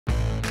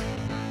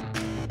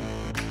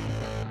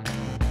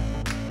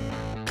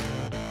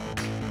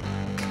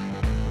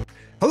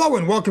Hello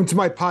and welcome to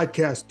my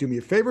podcast. Do me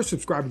a favor,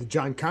 subscribe to the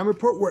John Keim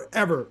Report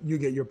wherever you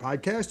get your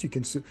podcast.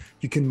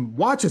 You can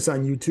watch us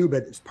on YouTube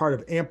as part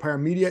of Empire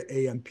Media,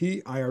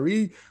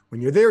 AMPIRE.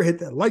 When you're there, hit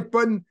that like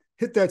button,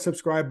 hit that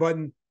subscribe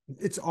button.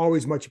 It's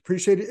always much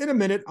appreciated. In a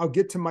minute, I'll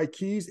get to my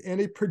keys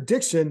and a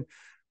prediction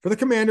for the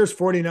Commanders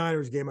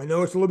 49ers game. I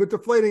know it's a little bit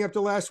deflating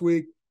after last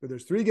week, but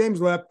there's 3 games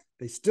left.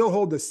 They still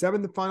hold the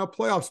 7th and final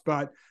playoff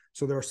spot,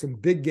 so there are some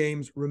big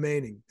games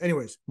remaining.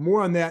 Anyways,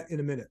 more on that in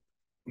a minute.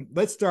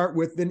 Let's start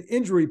with an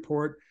injury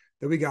report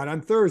that we got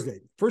on Thursday.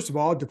 First of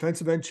all,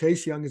 defensive end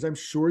Chase Young, as I'm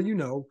sure you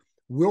know,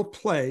 will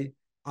play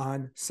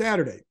on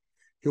Saturday.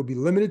 He'll be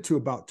limited to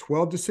about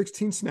 12 to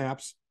 16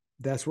 snaps.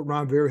 That's what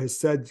Ron Rivera has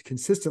said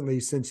consistently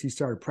since he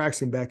started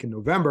practicing back in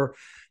November.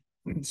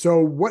 So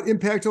what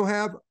impact he'll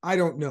have, I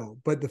don't know.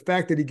 But the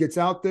fact that he gets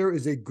out there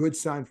is a good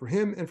sign for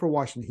him and for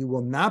Washington. He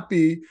will not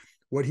be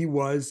what he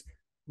was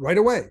right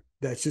away.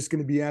 That's just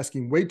going to be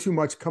asking way too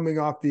much coming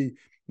off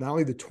not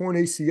only the torn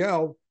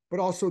ACL, but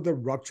also the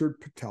ruptured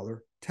patellar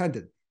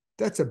tendon.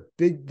 That's a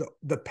big,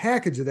 the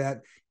package of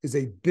that is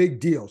a big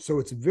deal. So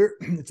it's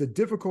a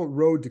difficult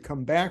road to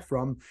come back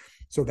from.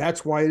 So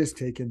that's why it has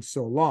taken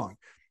so long.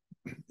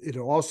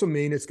 It'll also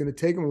mean it's going to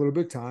take him a little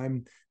bit of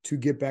time to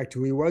get back to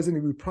who he was.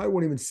 And we probably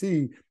won't even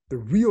see the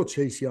real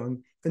Chase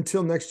Young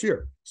until next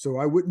year. So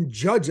I wouldn't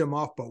judge him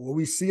off, but what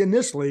we see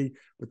initially,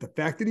 with the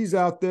fact that he's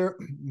out there,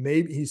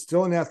 maybe he's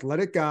still an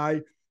athletic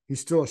guy. He's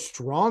still a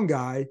strong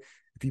guy.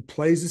 If he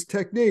plays his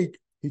technique,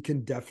 he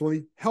can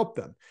definitely help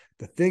them.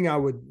 The thing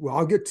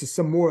I'll get to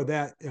some more of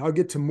that. I'll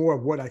get to more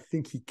of what I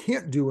think he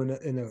can't do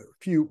in a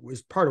few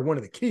as part of one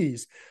of the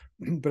keys.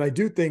 But I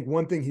do think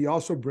one thing he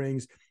also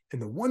brings,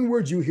 and the one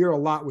word you hear a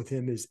lot with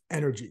him is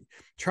energy.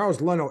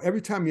 Charles Leno,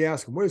 every time you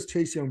ask him, what does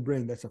Chase Young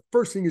bring? That's the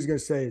first thing he's going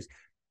to say is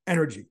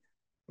energy.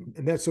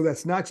 And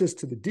that's not just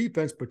to the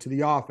defense, but to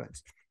the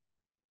offense.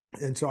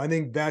 And so I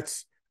think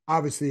that's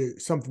obviously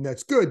something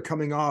that's good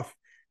coming off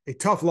a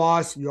tough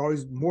loss. You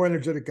always, more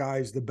energetic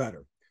guys, the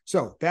better.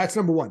 So that's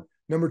number one.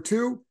 Number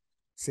two,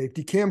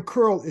 safety Kam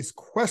Curl is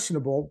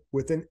questionable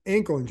with an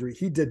ankle injury.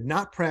 He did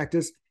not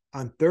practice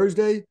on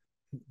Thursday.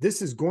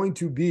 This is going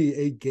to be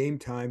a game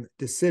time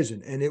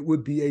decision, and it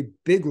would be a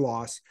big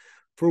loss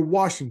for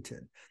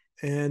Washington.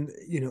 And,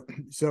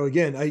 so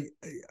again,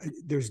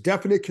 there's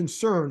definite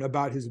concern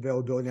about his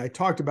availability. I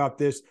talked about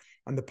this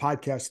on the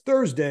podcast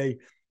Thursday.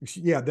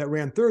 Yeah, that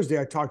ran Thursday.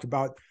 I talked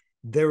about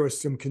there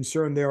was some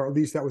concern there, or at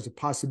least that was a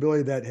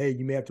possibility that, hey,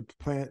 you may have to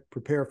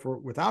prepare for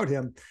without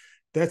him.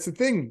 That's the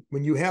thing.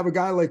 When you have a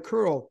guy like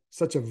Curl,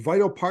 such a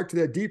vital part to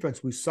that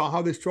defense, we saw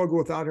how they struggled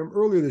without him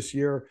earlier this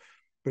year,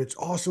 but it's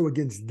also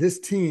against this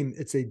team.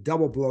 It's a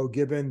double blow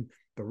given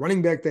the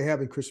running back they have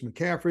in Christian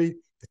McCaffrey,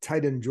 the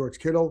tight end George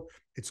Kittle.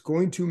 It's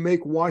going to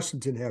make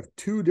Washington have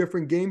 2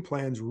 different game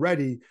plans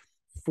ready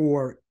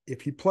for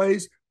if he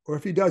plays or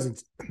if he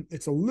doesn't.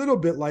 It's a little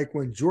bit like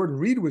when Jordan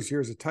Reed was here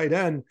as a tight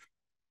end.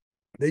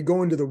 They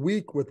go into the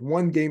week with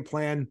one game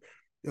plan.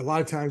 A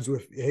lot of times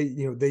with, hey,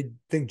 they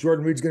think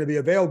Jordan Reed's going to be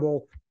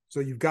available. So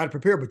you've got to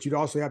prepare, but you'd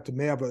also have to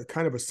have a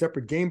kind of a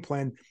separate game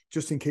plan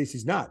just in case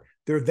he's not.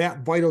 They're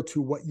that vital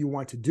to what you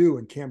want to do.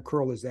 And Kam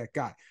Curl is that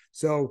guy.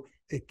 So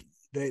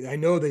I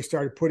know they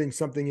started putting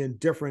something in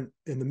different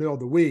in the middle of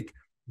the week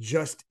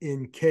just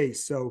in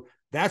case. So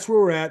that's where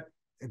we're at.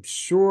 I'm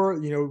sure,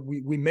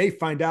 we may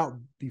find out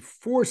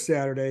before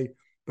Saturday,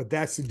 but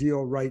that's the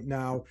deal right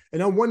now.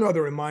 And on one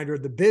other reminder,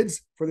 the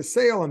bids for the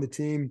sale on the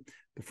team,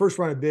 the first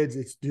round of bids,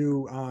 it's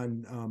due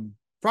on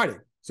Friday.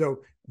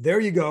 So there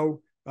you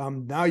go.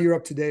 Now you're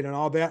up to date on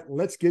all that.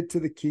 Let's get to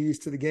the keys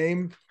to the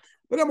game.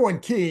 The number one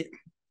key,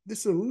 this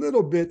is a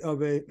little bit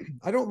of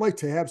I don't like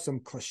to have some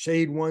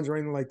cliched ones or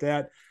anything like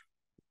that,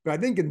 but I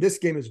think in this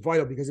game it's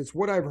vital because it's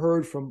what I've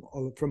heard from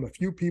a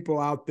few people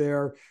out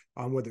there,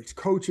 whether it's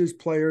coaches,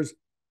 players.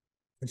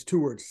 It's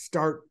 2 words: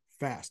 start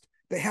fast.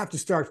 They have to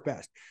start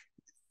fast.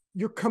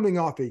 You're coming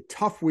off a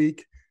tough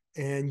week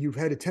and you've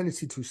had a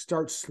tendency to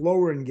start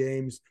slower in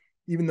games,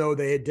 even though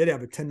they did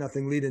have a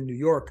 10-0 lead in New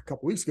York a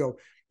couple weeks ago,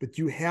 but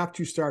you have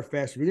to start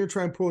fast. If you're going to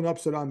try and pull an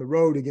upset on the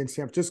road against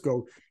San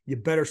Francisco, you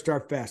better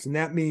start fast. And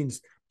that means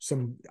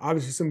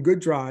obviously some good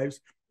drives,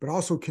 but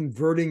also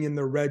converting in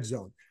the red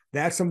zone.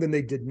 That's something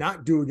they did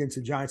not do against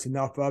the Giants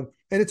enough of,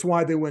 and it's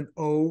why they went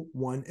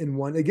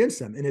 0-1-1 against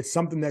them. And it's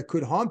something that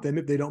could haunt them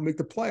if they don't make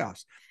the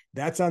playoffs.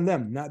 That's on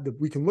them.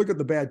 We can look at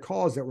the bad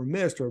calls that were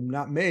missed or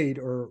not made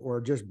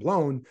or just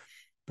blown,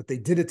 but they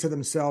did it to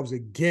themselves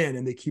again,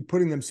 and they keep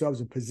putting themselves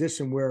in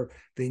position where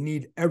they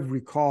need every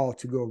call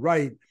to go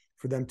right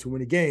for them to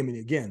win a game. And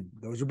again,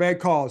 those are bad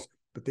calls,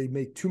 but they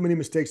make too many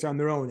mistakes on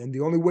their own. And the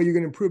only way you're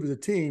going to improve as a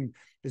team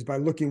is by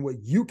looking what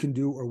you can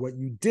do or what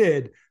you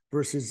did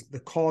versus the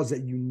calls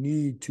that you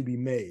need to be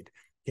made.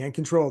 Can't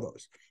control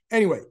those.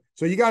 Anyway,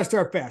 so you got to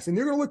start fast. And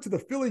they're going to look to the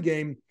Philly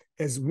game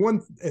as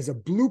a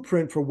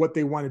blueprint for what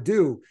they want to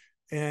do.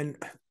 And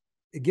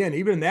again,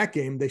 even in that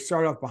game, they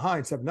started off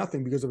behind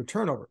 7-0 because of a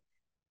turnover.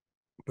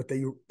 But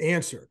they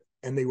answered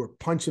and they were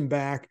punching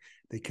back.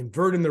 They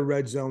converted in the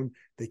red zone.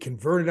 They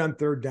converted on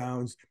third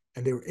downs.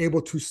 and they were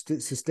able to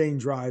sustain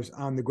drives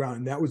on the ground.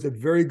 And that was a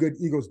very good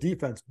Eagles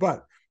defense.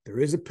 But there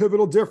is a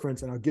pivotal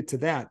difference, and I'll get to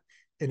that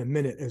in a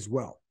minute as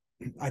well.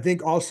 I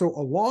think also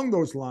along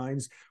those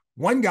lines,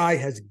 one guy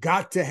has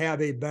got to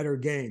have a better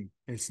game,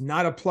 and it's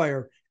not a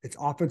player, it's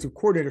offensive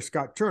coordinator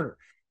Scott Turner.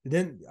 And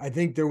then I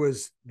think there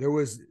was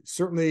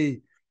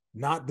certainly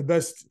not the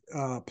best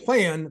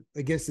plan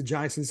against the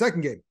Giants in the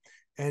second game.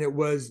 And it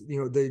was,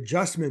 the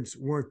adjustments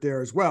weren't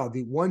there as well.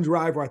 The one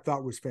drive I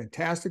thought was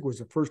fantastic was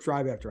the first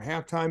drive after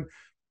halftime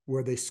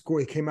where they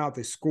came out,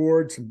 they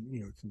scored some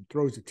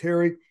throws to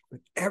Terry, but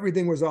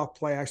everything was off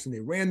play action.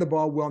 They ran the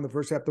ball well in the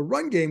first half. The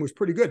run game was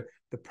pretty good.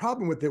 The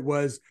problem with it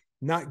was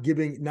not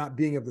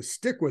being able to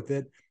stick with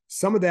it.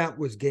 Some of that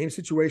was game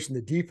situation.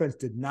 The defense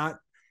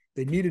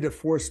they needed to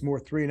force more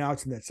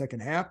 3-and-outs in that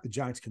second half. The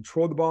Giants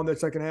controlled the ball in that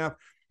second half,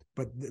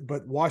 but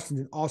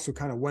Washington also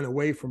kind of went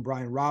away from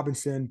Brian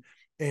Robinson.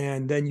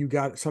 And then you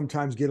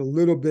sometimes get a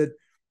little bit,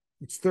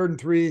 it's 3rd and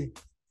 3,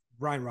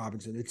 Brian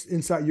Robinson. It's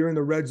inside, you're in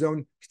the red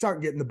zone,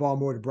 start getting the ball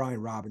more to Brian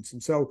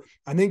Robinson. So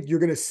I think you're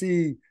going to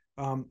see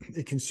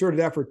a concerted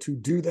effort to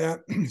do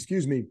that,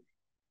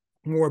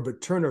 more,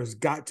 but Turner has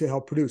got to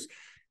help produce.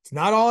 It's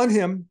not all on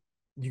him.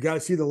 You got to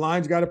see the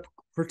line's got to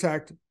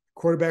protect.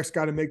 Quarterback's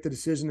got to make the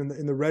decision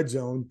in the red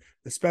zone,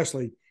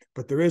 especially.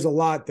 But there is a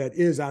lot that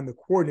is on the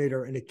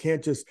coordinator, and it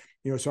can't just,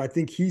 so I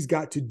think he's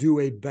got to do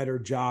a better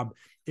job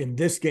in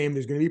this game.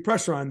 There's going to be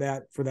pressure on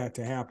that for that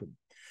to happen.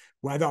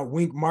 Well, I thought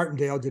Wink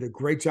Martindale did a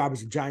great job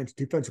as a Giants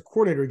defensive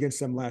coordinator against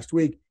them last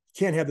week.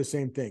 Can't have the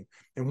same thing.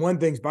 And one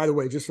thing, by the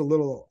way, just a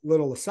little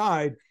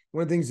aside,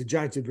 one of the things the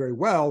Giants did very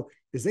well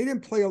is they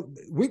didn't play.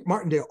 Wink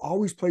Martindale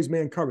always plays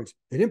man coverage.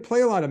 They didn't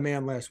play a lot of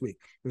man last week.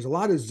 There's a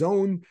lot of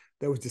zone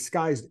that was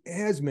disguised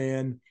as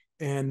man,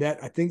 and that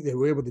I think they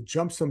were able to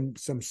jump some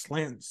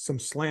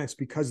slants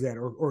because of that,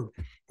 or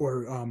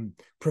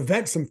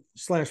prevent some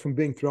slants from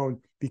being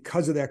thrown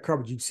because of that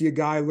coverage. You'd see a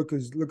guy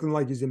looking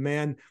like he's a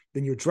man,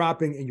 then you're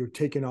dropping and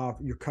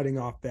you're cutting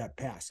off that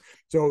pass.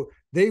 So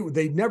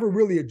they never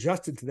really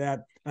adjusted to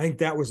that. I think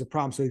that was a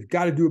problem. So they've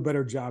got to do a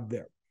better job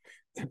there.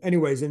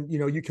 Anyways, and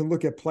you can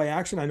look at play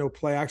action. I know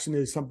play action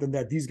is something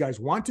that these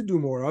guys want to do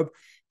more of.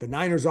 The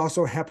Niners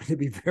also happen to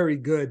be very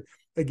good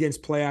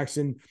against play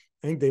action.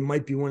 I think they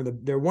might be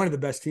they're one of the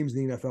best teams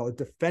in the NFL at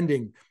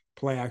defending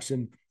play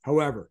action.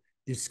 However,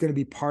 it's going to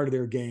be part of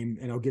their game,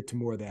 and I'll get to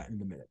more of that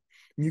in a minute.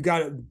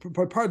 And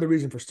part of the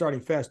reason for starting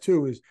fast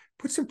too is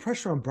put some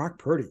pressure on Brock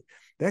Purdy.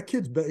 That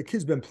kid's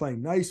been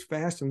playing nice,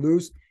 fast, and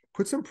loose.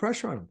 Put some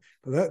pressure on him.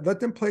 But let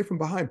them play from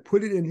behind.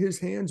 Put it in his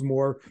hands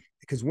more,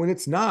 because when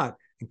it's not,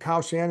 and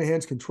Kyle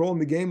Shanahan's controlling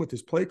the game with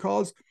his play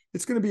calls,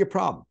 it's going to be a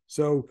problem.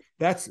 So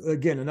that's,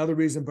 again, another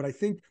reason. But I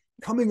think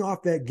coming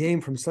off that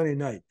game from Sunday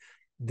night,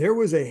 there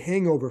was a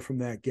hangover from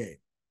that game.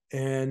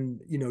 And,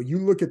 you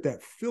look at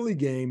that Philly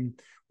game,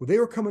 well, they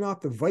were coming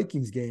off the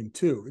Vikings game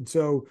too. And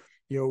so,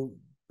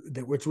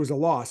 which was a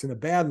loss and a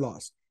bad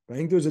loss. But I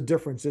think there's a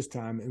difference this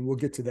time, and we'll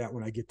get to that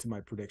when I get to my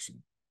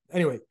prediction.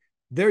 Anyway,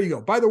 there you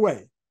go. By the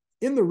way,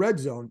 in the red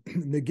zone,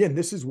 and again,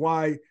 this is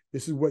what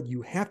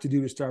you have to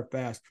do to start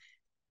fast.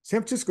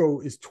 San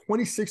Francisco is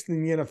 26th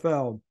in the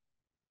NFL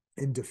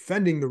in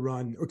defending the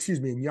run,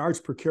 in yards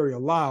per carry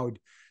allowed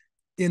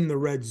in the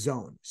red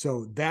zone.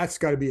 So that's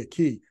got to be a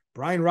key.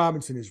 Brian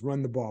Robinson has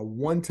run the ball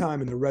one time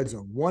in the red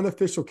zone, one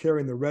official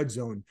carry in the red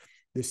zone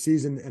this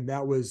season. And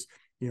that was,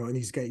 and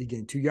he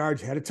gained 2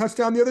 yards, had a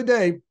touchdown the other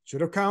day,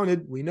 should have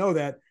counted. We know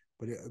that,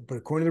 but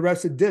according to the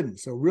refs, it didn't.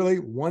 So really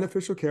one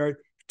official carry,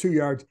 2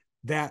 yards,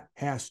 that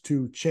has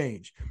to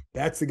change.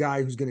 That's the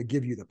guy who's going to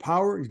give you the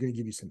power. He's going to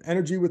give you some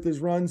energy with his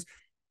runs,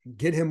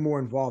 get him more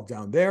involved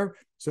down there.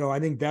 So I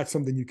think that's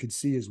something you could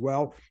see as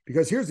well,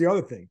 because here's the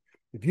other thing.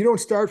 If you don't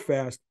start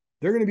fast,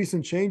 there are going to be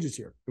some changes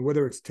here. And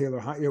whether it's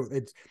Taylor,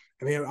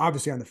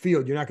 obviously on the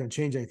field, you're not going to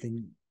change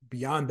anything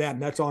beyond that.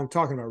 And that's all I'm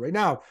talking about right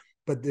now.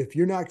 But if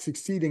you're not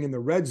succeeding in the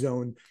red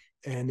zone,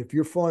 and if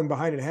you're falling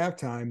behind at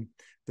halftime,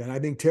 then I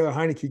think Taylor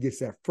Heineke gets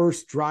that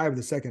first drive of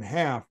the second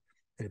half.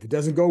 And if it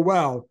doesn't go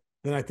well,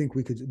 then I think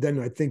we're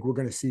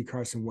going to see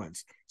Carson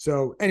Wentz.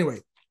 So anyway,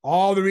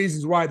 all the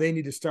reasons why they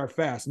need to start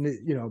fast. And,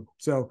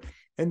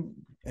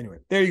 anyway,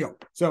 there you go.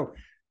 So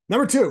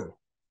number 2,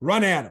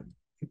 run at them.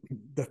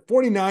 The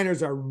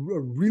 49ers are a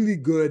really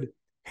good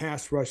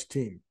pass rush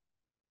team.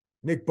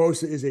 Nick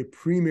Bosa is a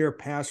premier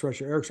pass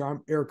rusher.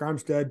 Eric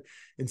Armstead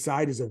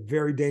inside is a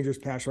very dangerous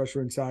pass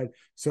rusher inside.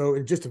 So,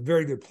 and just a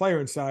very good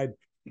player inside.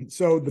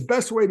 So the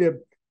best way to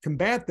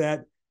combat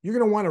that, you're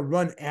going to want to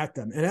run at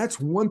them. And that's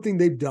one thing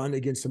they've done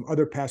against some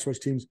other pass rush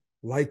teams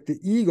like the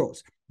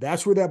Eagles.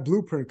 That's where that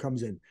blueprint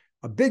comes in.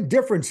 A big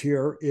difference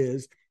here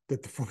is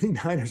that the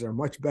 49ers are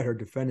much better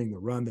defending the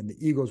run than the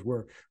Eagles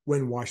were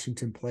when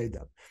Washington played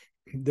them.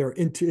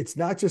 It's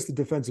not just the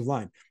defensive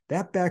line.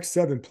 That back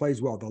seven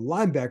plays well. The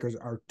linebackers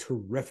are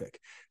terrific.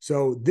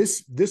 So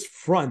this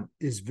front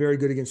is very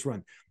good against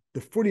run. The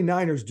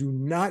 49ers do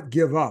not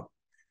give up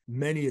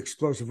many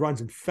explosive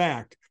runs. In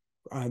fact,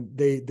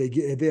 they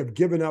have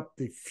given up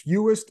the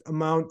fewest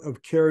amount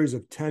of carries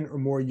of 10 or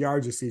more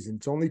yards this season.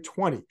 It's only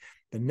 20.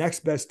 The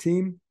next best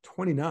team,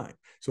 29.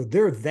 So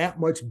they're that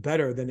much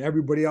better than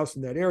everybody else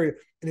in that area.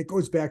 And it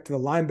goes back to the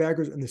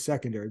linebackers and the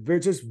secondary. They're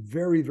just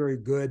very, very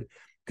good.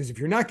 Because if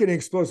you're not getting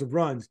explosive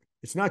runs,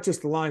 it's not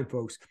just the line,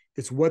 folks.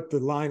 It's what the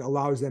line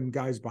allows them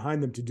guys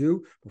behind them to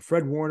do. But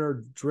Fred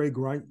Warner, Dre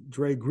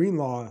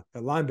Greenlaw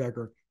at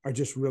linebacker are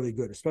just really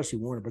good, especially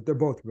Warner, but they're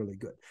both really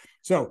good.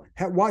 So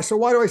why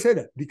do I say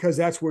that? Because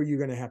that's where you're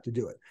going to have to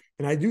do it.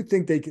 And I do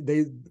think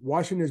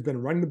Washington has been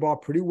running the ball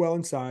pretty well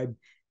inside.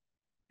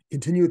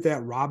 Continue with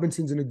that.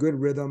 Robinson's in a good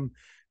rhythm,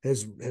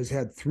 has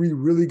had 3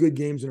 really good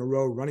games in a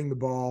row running the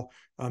ball.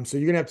 So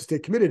you're going to have to stay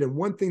committed. And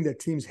one thing that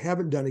teams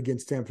haven't done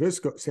against San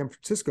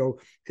Francisco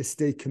is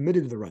stay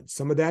committed to the run.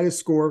 Some of that is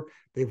score.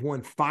 They've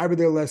won 5 of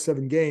their last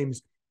 7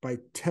 games by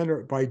 10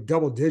 or by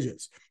double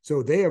digits.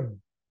 So they have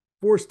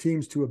forced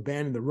teams to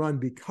abandon the run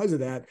because of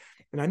that.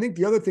 And I think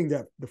the other thing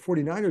that the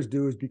 49ers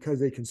do is because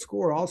they can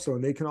score also,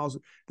 and they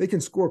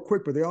can score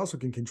quick, but they also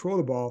can control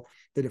the ball,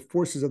 that it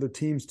forces other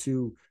teams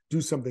to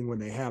do something when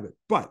they have it.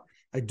 But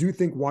I do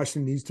think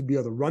Washington needs to be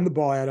able to run the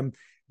ball at them.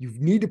 You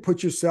need to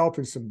put yourself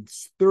in some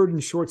third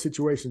and short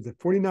situations. The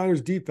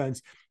 49ers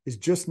defense is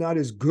just not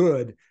as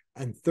good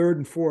on 3rd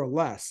and 4 or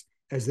less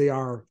as they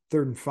are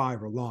 3rd and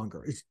 5 or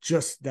longer. That's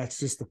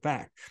just the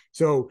fact.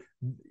 So,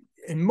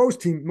 and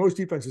most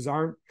defenses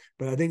aren't,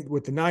 but I think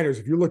with the Niners,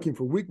 if you're looking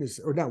for weakness,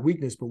 or not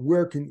weakness, but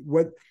what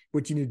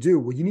you need to do,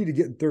 well, you need to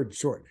get in 3rd and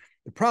short.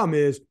 The problem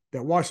is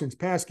that Washington's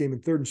pass game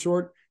in 3rd and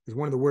short is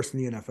one of the worst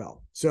in the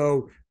NFL.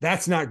 So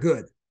that's not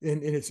good.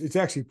 And it's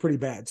actually pretty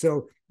bad.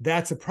 So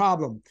that's a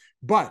problem,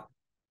 but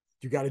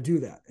you got to do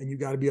that. And you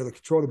got to be able to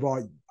control the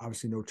ball.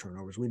 Obviously no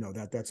turnovers. We know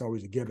that. That's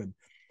always a given.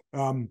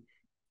 The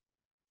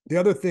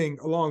other thing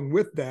along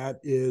with that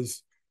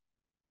is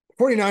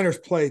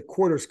 49ers play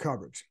quarters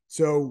coverage.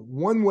 So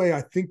one way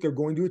I think they're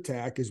going to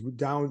attack is look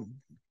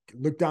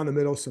down the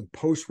middle, some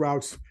post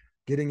routes,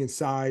 getting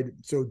inside.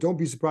 So don't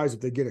be surprised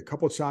if they get a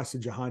couple of shots to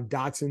Jahan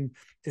Dotson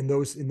in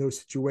those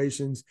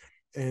situations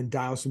and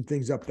dial some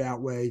things up that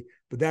way.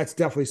 But that's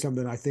definitely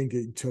something I think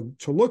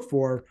to look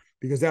for,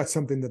 because that's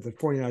something that the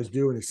 49ers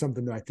do, and it's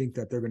something that I think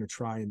that they're going to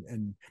try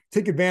and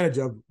take advantage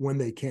of when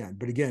they can.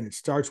 But again, it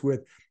starts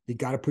with you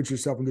got to put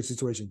yourself in good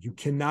situations. You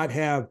cannot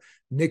have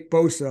Nick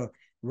Bosa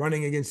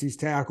running against these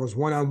tackles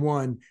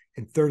one-on-one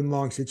in 3rd and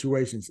long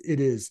situations.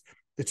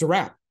 It's a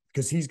wrap,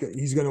 because he's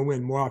going to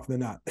win more often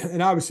than not.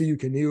 And obviously you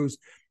can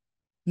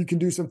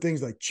do some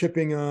things like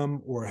chipping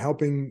them or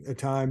helping at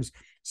times.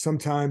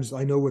 Sometimes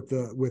I know with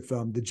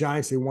the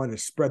Giants, they want to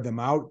spread them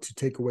out to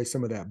take away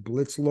some of that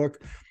blitz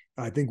look.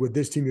 I think with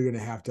this team, you're going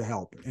to have to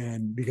help.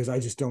 And because I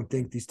just don't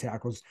think these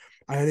tackles,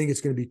 I think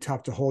it's going to be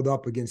tough to hold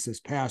up against this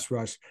pass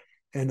rush.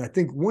 And I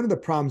think one of the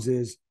problems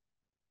is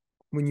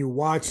when you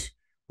watch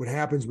what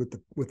happens with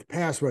the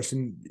pass rush,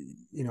 and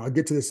I'll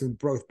get to this in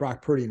both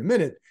Brock Purdy in a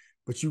minute,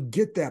 but you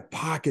get that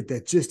pocket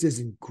that just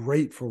isn't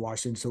great for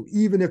Washington. So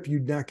even if you're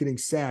not getting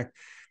sacked,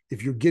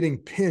 if you're getting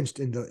pinched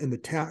and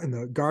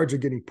the guards are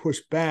getting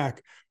pushed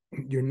back,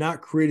 you're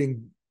not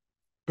creating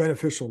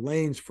beneficial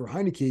lanes for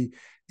Heineke,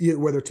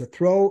 whether to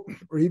throw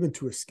or even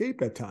to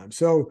escape at times.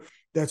 So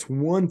that's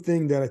one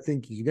thing that I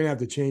think you're going to have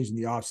to change in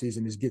the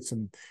offseason is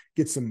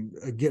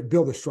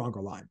build a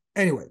stronger line.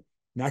 Anyway,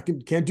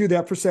 can't do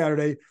that for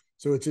Saturday.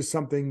 So it's just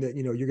something that,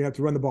 you're going to have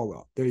to run the ball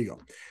well. There you go.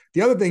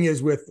 The other thing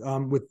is with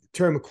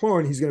Terry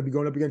McLaurin, he's going to be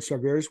going up against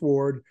Charvarius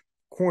Ward,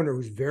 corner,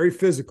 who's very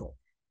physical.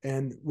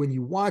 And when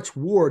you watch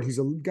Ward, he's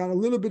got a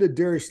little bit of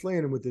Darius Slay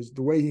in him with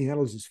the way he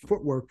handles his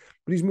footwork,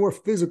 but he's more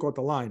physical at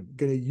the line,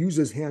 going to use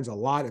his hands a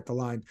lot at the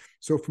line.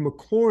 So for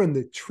McLaurin,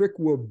 the trick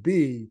will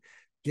be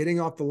getting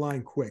off the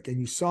line quick. And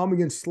you saw him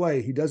against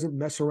Slay. He doesn't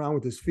mess around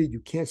with his feet. You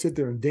can't sit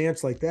there and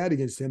dance like that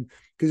against him,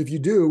 because if you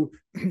do,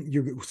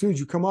 as soon as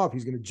you come off,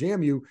 he's going to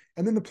jam you,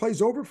 and then the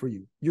play's over for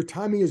you. Your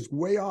timing is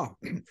way off.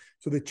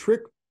 So the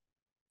trick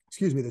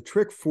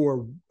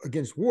for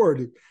against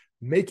Ward,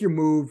 make your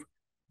move,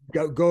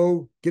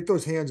 go get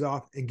those hands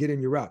off and get in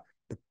your route.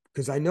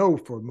 Because I know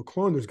for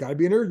McLaurin, there's got to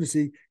be an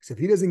urgency, because if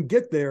he doesn't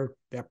get there,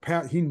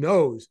 he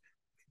knows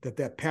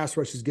that pass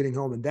rush is getting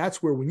home. And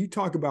that's where, when you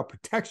talk about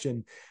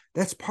protection,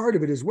 that's part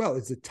of it as well.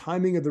 It's the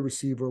timing of the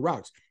receiver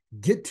routes.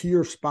 Get to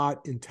your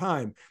spot in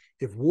time.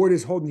 If Ward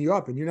is holding you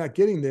up and you're not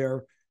getting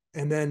there,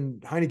 and then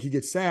Heineke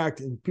gets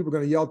sacked and people are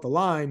going to yell at the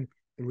line,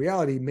 in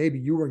reality, maybe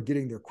you weren't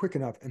getting there quick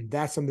enough. And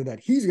that's something that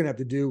he's going to have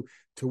to do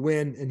to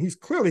win. And he's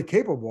clearly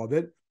capable of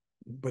it,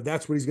 but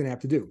that's what he's going to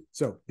have to do.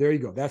 So there you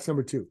go. That's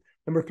number 2.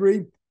 Number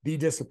 3, be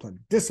disciplined.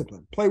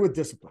 Discipline. Play with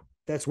discipline.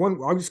 That's one.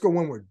 I'll just go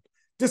one word.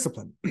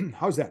 Discipline.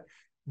 How's that?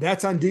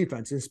 That's on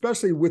defense,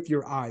 especially with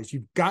your eyes.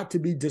 You've got to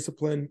be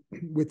disciplined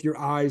with your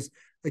eyes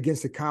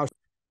against the Cows,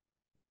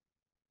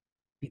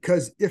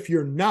 because if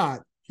you're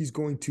not, he's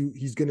going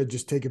to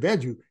just take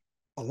advantage of you.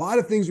 A lot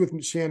of things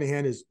with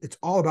Shanahan it's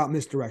all about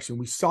misdirection.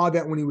 We saw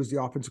that when he was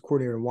the offensive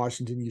coordinator in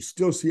Washington. You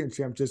still see it in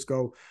San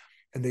Francisco,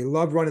 and they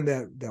love running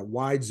that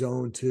wide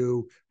zone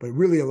too. But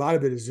really, a lot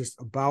of it is just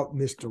about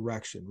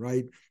misdirection,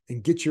 right?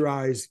 And get your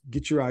eyes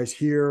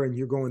here, and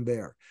you're going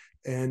there.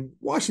 And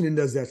Washington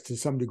does that to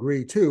some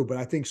degree too, but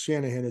I think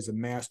Shanahan is a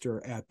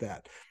master at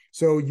that.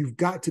 So you've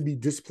got to be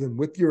disciplined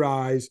with your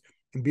eyes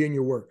and be in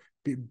your work.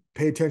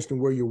 Pay attention to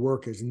where your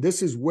work is. And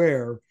this is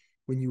where,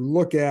 when you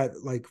look at,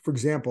 like, for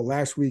example,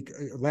 last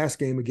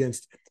game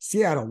against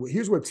Seattle,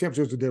 here's what San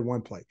Francisco did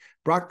one play.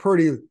 Brock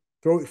Purdy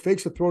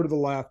fakes a throw to the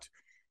left,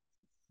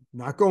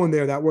 not going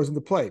there. That wasn't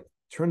the play.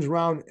 Turns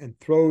around and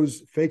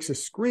fakes a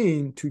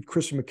screen to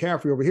Christian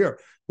McCaffrey over here.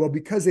 Well,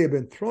 because they have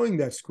been throwing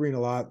that screen a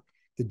lot,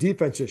 the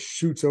defense just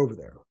shoots over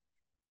there.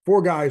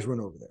 4 guys run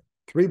over there.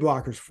 3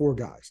 blockers, 4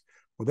 guys.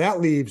 Well,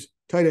 that leaves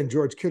tight end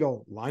George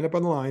Kittle line up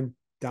on the line,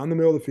 down the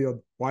middle of the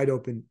field, wide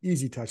open,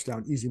 easy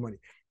touchdown, easy money.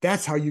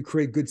 That's how you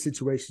create good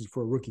situations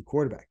for a rookie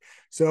quarterback.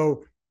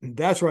 So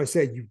that's where I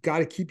say you've got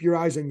to keep your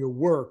eyes on your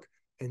work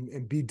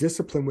and be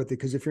disciplined with it,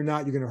 because if you're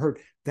not, you're going to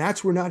hurt.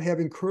 That's where not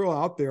having Curl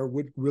out there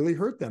would really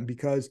hurt them,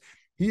 because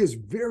he is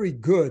very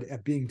good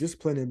at being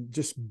disciplined and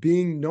just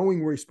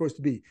knowing where he's supposed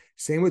to be.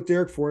 Same with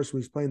Derek Forrest,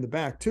 who's playing the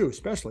back too,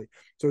 especially.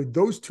 So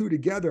those two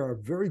together are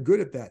very good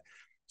at that.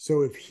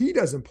 So if he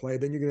doesn't play,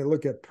 then you're going to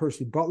look at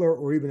Percy Butler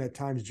or even at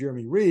times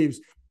Jeremy Reeves.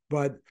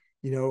 But,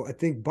 I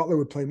think Butler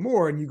would play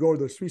more, and you go to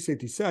those 3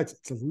 safety sets,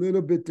 it's a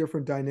little bit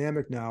different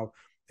dynamic now.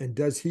 And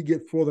does he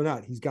get fooled or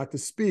not? He's got the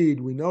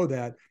speed. We know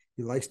that.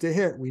 He likes to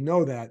hit. We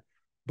know that.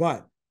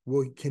 But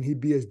can he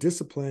be as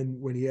disciplined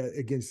when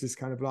against this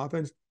kind of an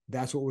offense?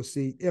 That's what we'll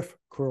see if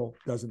Curl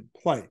doesn't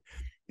play.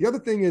 The other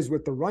thing is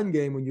with the run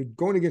game, when you're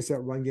going against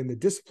that run game, the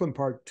discipline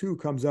part too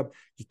comes up.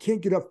 You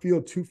can't get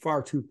upfield too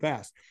far too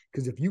fast,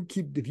 because if you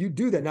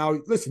do that, now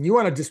listen, you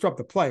want to disrupt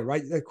the play,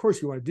 right? Of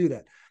course you want to do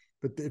that.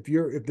 But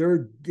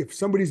if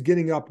somebody's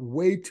getting up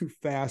way too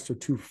fast or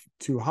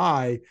too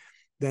high,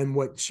 then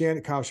what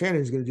Kyle Shanahan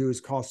is going to do is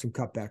call some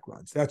cutback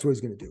runs. That's what he's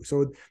going to do.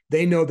 So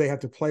they know they have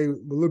to play a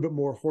little bit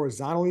more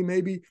horizontally,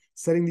 maybe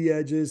setting the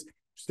edges,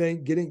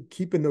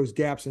 keeping those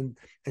gaps and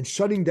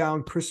shutting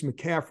down Christian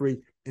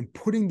McCaffrey and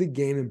putting the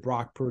game in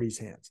Brock Purdy's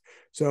hands.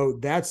 So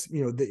that's,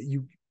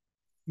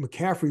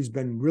 McCaffrey's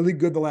been really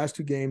good the last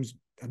 2 games.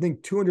 I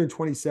think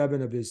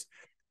 227 of his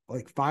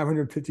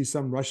 550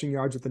 some rushing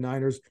yards at the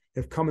Niners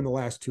have come in the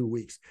last 2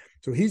 weeks.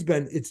 So he's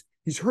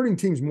hurting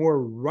teams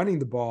more running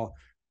the ball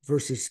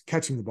versus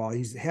catching the ball.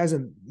 He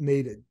hasn't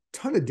made a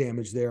ton of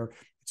damage there.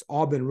 It's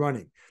all been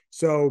running.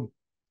 So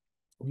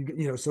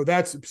so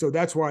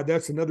that's why,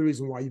 that's another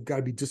reason why you've got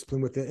to be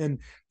disciplined with it. And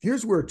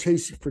here's where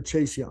Chase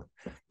Young,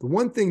 the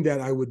one thing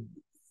that I would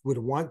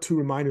want to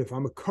remind him if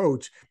I'm a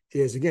coach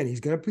is, again,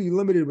 he's going to be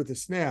limited with the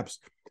snaps,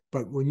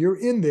 but when you're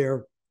in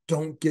there,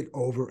 don't get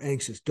over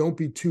anxious. Don't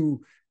be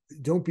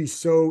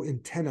so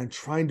intent on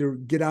trying to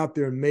get out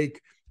there and make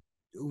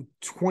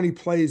 20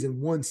 plays in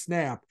one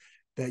snap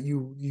that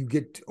you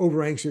get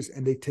over anxious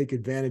and they take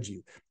advantage of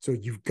you. So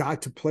you've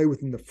got to play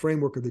within the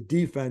framework of the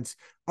defense.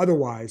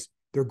 Otherwise,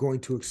 they're going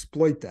to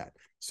exploit that.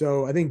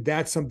 So I think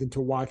that's something to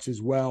watch as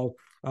well.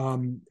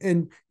 And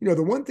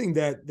the one thing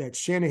that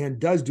Shanahan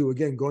does do,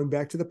 again, going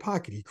back to the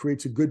pocket, he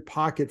creates a good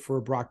pocket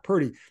for Brock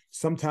Purdy.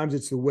 Sometimes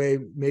it's the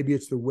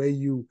way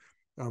you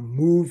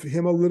move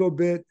him a little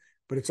bit,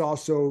 but it's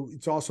also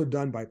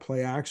done by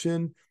play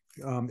action.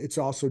 It's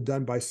also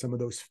done by some of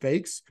those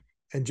fakes,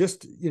 and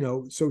just,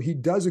 so he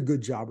does a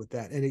good job with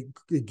that. And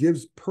it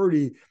gives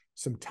Purdy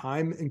some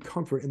time and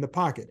comfort in the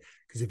pocket.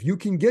 Because if you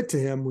can get to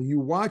him, when you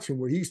watch him,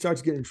 where he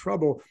starts getting in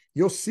trouble,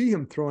 you'll see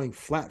him throwing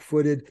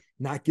flat-footed,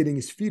 not getting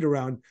his feet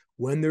around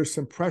when there's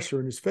some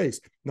pressure in his face.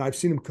 Now, I've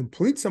seen him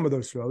complete some of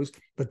those throws,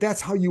 but that's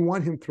how you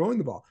want him throwing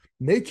the ball.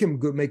 Make a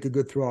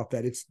good throw off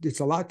that. It's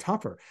a lot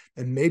tougher.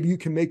 And maybe you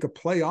can make a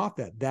play off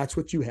that. That's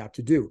what you have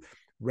to do.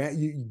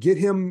 You get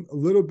him a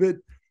little bit,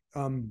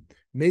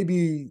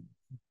 maybe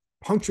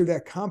puncture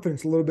that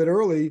confidence a little bit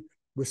early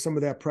with some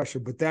of that pressure.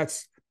 But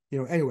that's,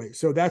 anyway,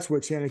 so that's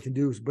what Shannon can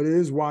do. But it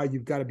is why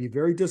you've got to be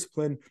very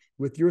disciplined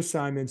with your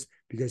assignments,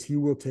 because he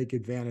will take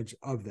advantage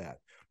of that.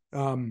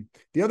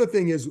 The other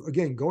thing is,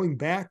 again, going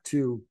back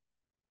to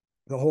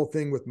the whole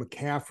thing with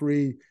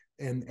McCaffrey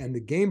and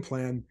the game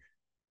plan,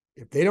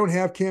 if they don't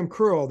have Kam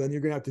Curl, then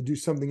you're going to have to do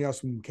something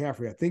else with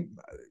McCaffrey. I think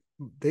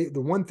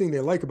the one thing they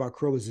like about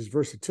Curl is his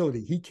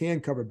versatility. He can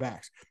cover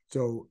backs.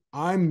 So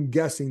I'm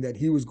guessing that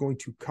he was going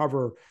to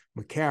cover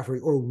McCaffrey,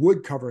 or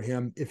would cover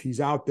him if he's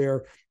out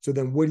there. So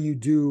then what do you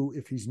do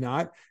if he's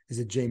not? Is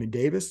it Jamin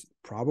Davis?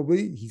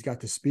 Probably. He's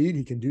got the speed.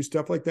 He can do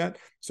stuff like that.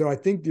 So I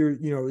think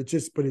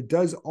but it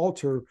does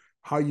alter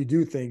how you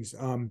do things.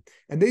 And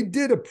they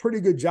did a pretty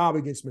good job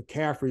against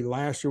McCaffrey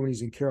last year when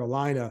he's in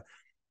Carolina,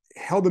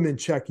 held him in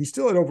check. He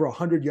still had over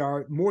 100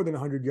 yards, more than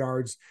 100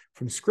 yards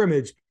from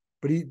scrimmage,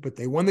 but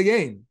they won the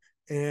game.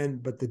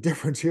 But the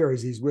difference here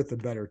is he's with a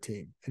better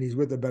team and he's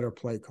with a better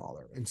play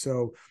caller. And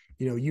so,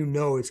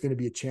 it's going to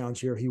be a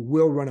challenge here. He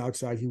will run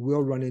outside. He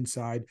will run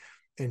inside.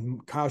 And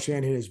Kyle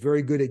Shanahan is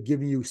very good at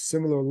giving you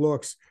similar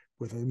looks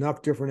with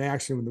enough different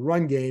action in the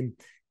run game,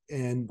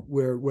 and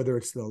whether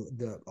it's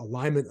the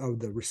alignment of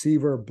the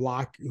receiver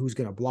block, who's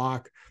going to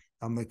block.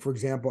 Like, for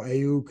example,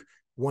 Ayuk,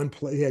 one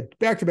play, he had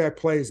back-to-back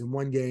plays in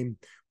one game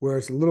where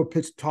it's a little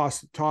pitch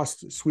toss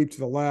sweep to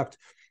the left,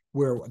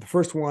 where the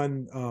first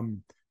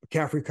one,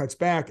 McCaffrey cuts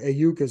back.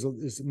 Ayuk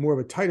is more of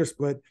a tighter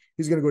split.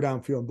 He's going to go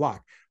downfield and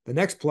block. The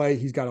next play,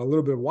 he's got a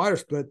little bit of wider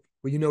split,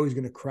 but he's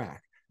going to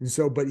crack. And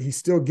so, but he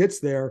still gets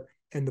there,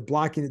 and the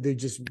blocking,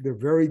 they're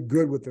very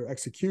good with their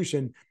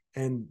execution.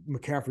 And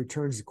McCaffrey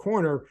turns the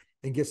corner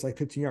and gets like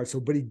 15 yards. So,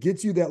 but he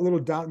gets you that little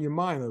doubt in your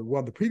mind.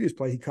 Well, the previous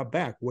play, he cut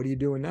back. What are you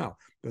doing now?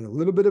 But a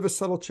little bit of a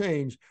subtle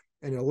change,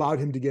 and it allowed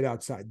him to get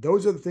outside.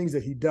 Those are the things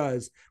that he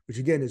does, which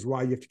again is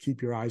why you have to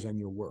keep your eyes on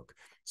your work.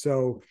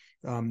 So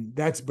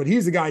but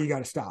he's the guy you got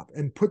to stop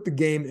and put the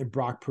game in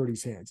Brock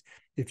Purdy's hands.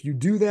 If you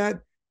do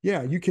that,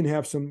 yeah, you can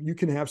have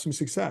some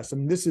success. I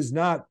mean, this is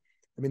not,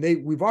 I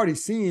mean, we've already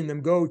seen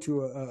them go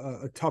to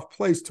a tough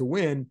place to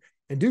win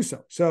and do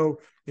so. So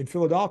in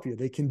Philadelphia,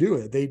 they can do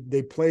it.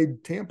 They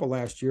played Tampa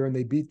last year and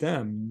they beat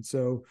them.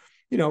 So,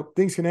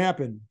 things can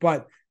happen,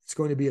 but it's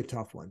going to be a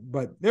tough one.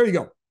 But there you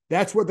go.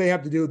 That's what they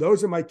have to do.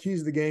 Those are my keys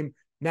to the game.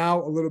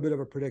 Now a little bit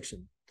of a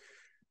prediction.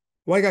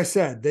 Like I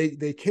said,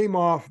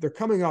 they're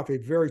coming off a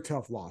very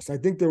tough loss. I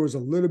think there was a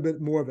little bit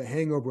more of a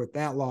hangover with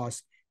that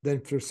loss than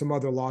for some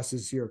other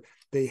losses here.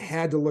 They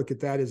had to look at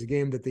that as a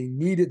game that they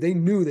needed. They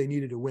knew they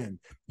needed to win.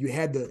 You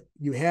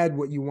had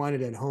what you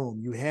wanted at home.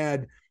 You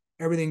had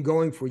everything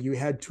going for you. You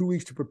had 2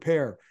 weeks to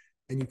prepare,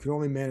 and you could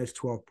only manage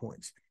 12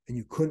 points, and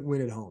you couldn't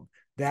win at home.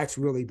 That's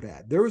really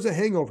bad. There was a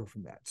hangover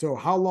from that. So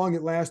how long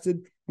it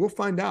lasted, we'll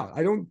find out.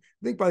 I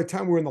think by the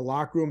time we're in the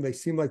locker room, they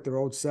seem like their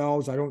old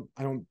selves. I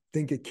don't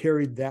think it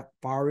carried that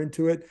far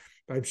into it,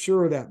 but I'm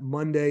sure that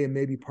Monday and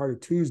maybe part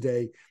of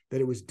Tuesday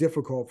that it was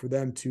difficult for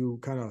them to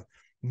kind of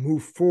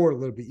move forward a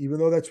little bit, even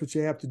though that's what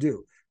you have to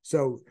do.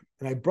 So,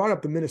 and I brought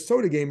up the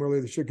Minnesota game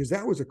earlier this year because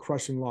that was a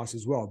crushing loss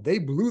as well. They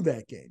blew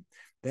that game.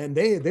 Then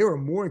they were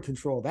more in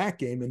control of that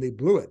game and they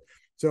blew it.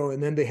 So,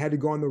 and then they had to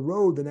go on the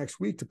road the next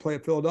week to play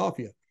at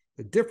Philadelphia.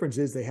 The difference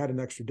is they had an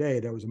extra day.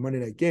 That was a Monday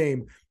night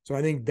game. So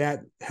I think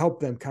that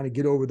helped them kind of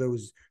get over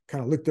those,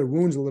 kind of lick their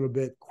wounds a little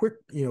bit quick,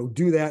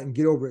 do that and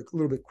get over it a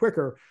little bit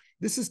quicker.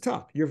 This is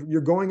tough.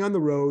 You're going on the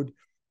road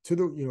to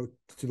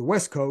the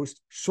West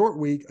Coast, short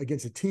week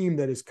against a team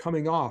that is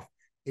coming off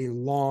a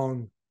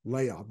long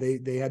layoff.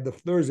 They had the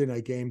Thursday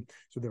night game,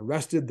 so they're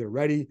rested, they're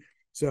ready.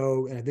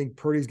 So, and I think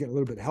Purdy's getting a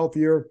little bit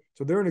healthier.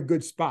 So they're in a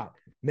good spot.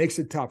 Makes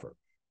it tougher.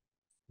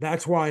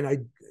 That's why,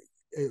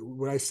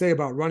 what I say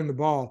about running the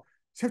ball,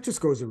 San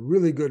Francisco is a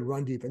really good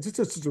run defense. It's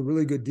just a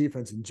really good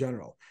defense in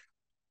general.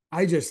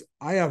 I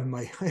have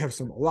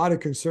a lot of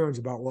concerns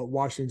about what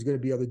Washington's going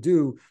to be able to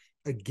do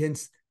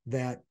against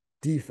that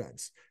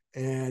defense.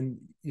 And,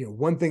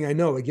 one thing I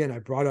know, again, I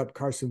brought up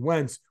Carson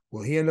Wentz.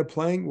 Will he end up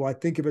playing? Well, I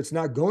think if it's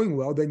not going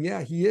well, then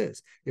yeah, he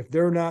is. If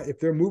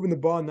they're moving the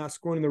ball and not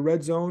scoring in the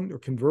red zone or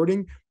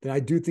converting, then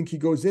I do think he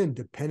goes in,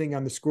 depending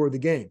on the score of the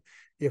game.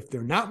 If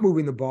they're not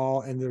moving the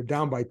ball and they're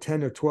down by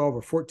 10 or 12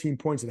 or 14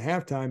 points at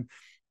halftime,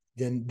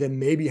 then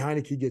maybe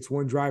Heineke gets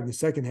one drive in the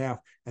second half,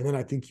 and then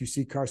I think you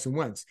see Carson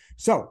Wentz.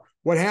 So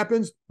what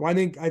happens? Well,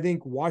 I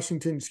think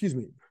Washington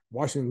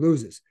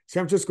loses.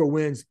 San Francisco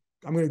wins.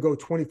 I'm going to go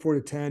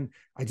 24-10.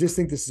 I just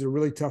think this is a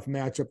really tough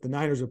matchup. The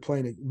Niners are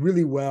playing it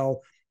really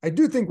well. I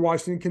do think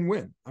Washington can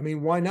win. I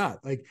mean, why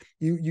not? Like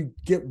you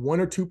get one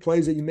or two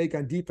plays that you make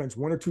on defense,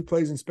 one or two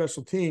plays in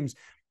special teams,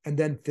 and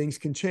then things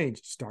can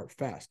change. Start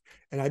fast.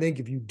 And I think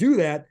if you do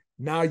that,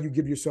 now you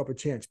give yourself a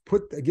chance.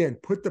 Put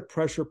the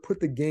pressure, put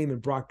the game in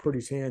Brock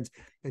Purdy's hands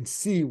and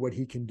see what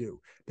he can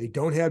do. They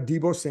don't have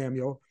Deebo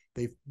Samuel.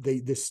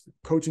 This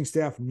coaching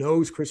staff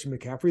knows Christian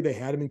McCaffrey. They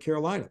had him in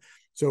Carolina.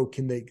 So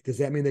does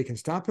that mean they can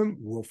stop him?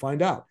 We'll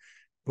find out.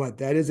 But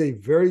that is a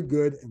very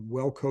good and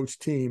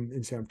well-coached team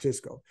in San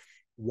Francisco.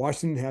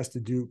 Washington has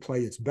to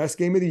play its best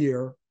game of the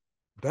year,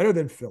 better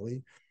than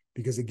Philly,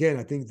 because again,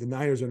 I think the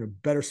Niners are in a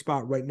better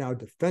spot right now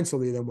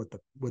defensively than what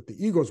the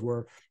Eagles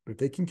were. But if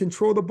they can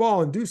control the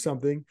ball and do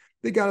something,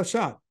 they got a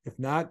shot. If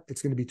not,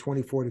 it's going to be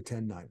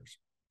 24-10 Niners.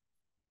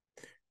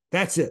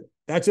 That's it.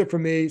 That's it for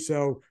me.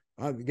 So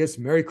I guess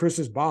Merry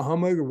Christmas, Bah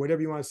Humbug, or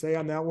whatever you want to say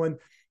on that one.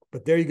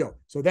 But there you go.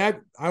 So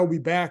that I will be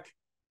back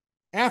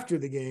after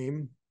the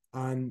game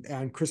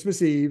on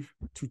Christmas Eve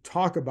to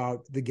talk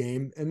about the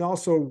game and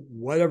also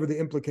whatever the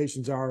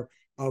implications are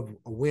of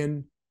a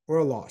win or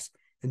a loss.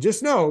 And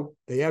just know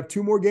they have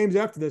two more games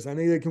after this. I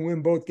think they can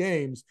win both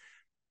games.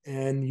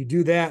 And you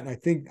do that.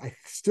 And I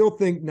still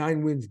think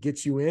 9 wins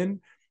gets you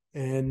in.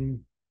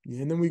 And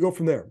then we go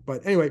from there.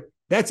 But anyway,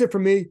 that's it for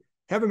me.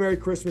 Have a Merry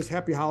Christmas,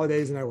 Happy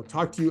Holidays, and I will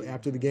talk to you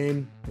after the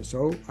game.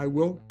 So I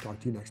will talk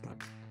to you next time.